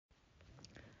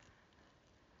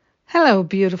Hello,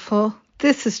 beautiful.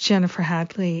 This is Jennifer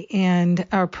Hadley, and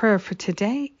our prayer for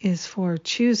today is for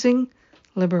choosing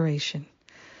liberation.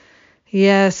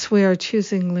 Yes, we are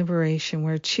choosing liberation.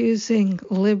 We're choosing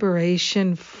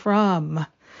liberation from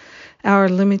our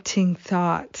limiting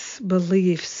thoughts,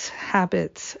 beliefs,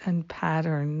 habits, and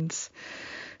patterns.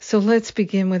 So let's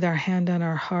begin with our hand on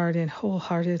our heart and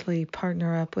wholeheartedly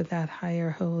partner up with that higher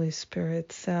Holy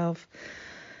Spirit self.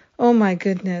 Oh my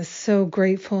goodness, so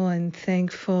grateful and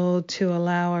thankful to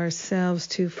allow ourselves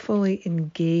to fully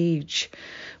engage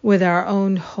with our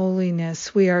own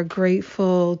holiness. We are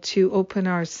grateful to open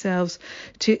ourselves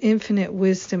to infinite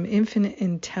wisdom, infinite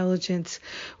intelligence.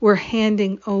 We're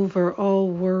handing over all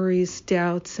worries,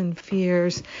 doubts, and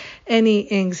fears,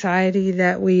 any anxiety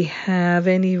that we have,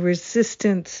 any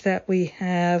resistance that we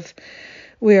have.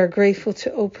 We are grateful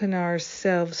to open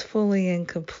ourselves fully and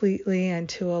completely and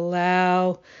to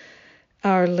allow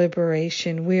our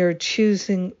liberation. We are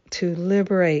choosing to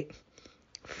liberate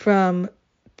from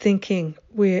thinking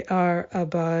we are a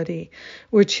body.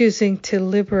 We're choosing to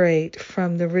liberate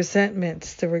from the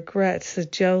resentments, the regrets, the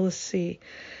jealousy,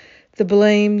 the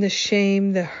blame, the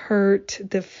shame, the hurt,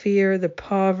 the fear, the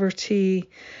poverty.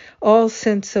 All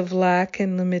sense of lack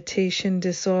and limitation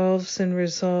dissolves and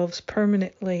resolves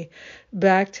permanently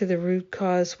back to the root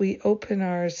cause. We open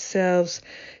ourselves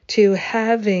to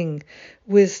having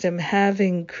wisdom,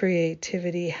 having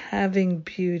creativity, having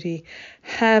beauty,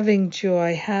 having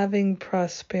joy, having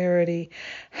prosperity,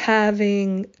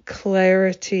 having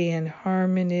clarity and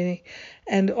harmony,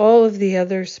 and all of the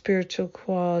other spiritual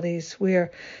qualities. We are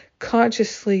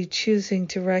consciously choosing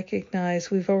to recognize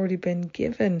we've already been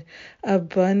given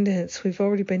abundance, we've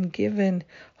already been given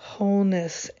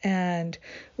wholeness, and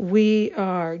we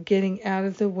are getting out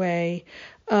of the way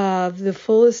of the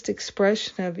fullest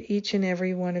expression of each and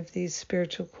every one of these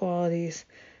spiritual qualities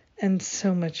and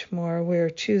so much more. We're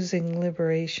choosing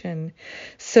liberation.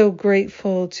 So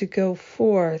grateful to go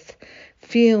forth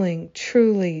feeling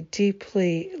truly,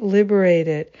 deeply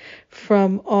liberated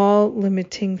from all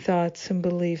limiting thoughts and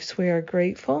beliefs. We are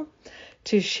grateful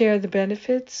to share the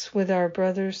benefits with our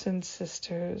brothers and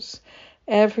sisters.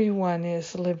 Everyone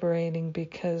is liberating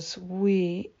because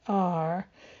we are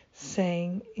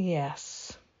saying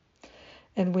yes.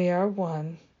 And we are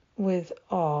one with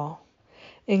all.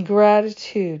 In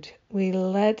gratitude, we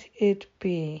let it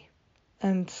be.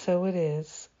 And so it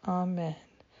is. Amen.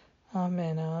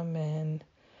 Amen. Amen.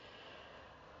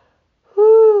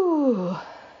 Whew.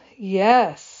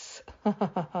 Yes.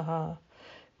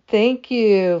 Thank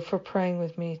you for praying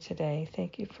with me today.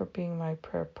 Thank you for being my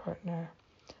prayer partner.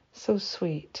 So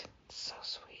sweet. So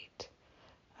sweet.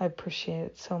 I appreciate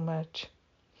it so much.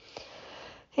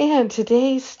 And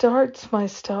today starts my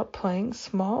Stop Playing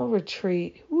Small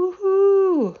retreat.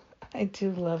 Woohoo! I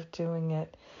do love doing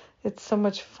it. It's so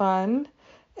much fun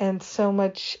and so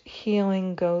much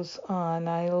healing goes on.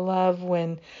 I love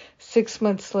when 6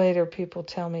 months later people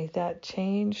tell me that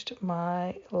changed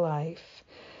my life.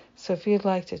 So if you'd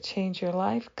like to change your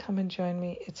life, come and join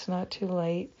me. It's not too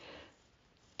late.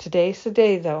 Today's the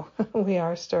day, though. We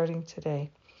are starting today.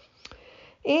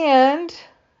 And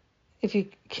if you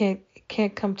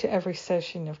can't come to every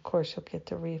session, of course, you'll get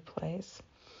the replays.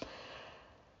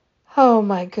 Oh,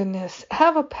 my goodness.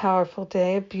 Have a powerful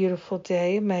day, a beautiful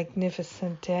day, a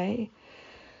magnificent day.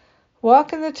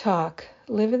 Walk in the talk,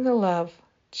 live in the love,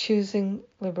 choosing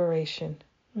liberation.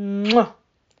 Mwah!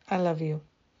 I love you.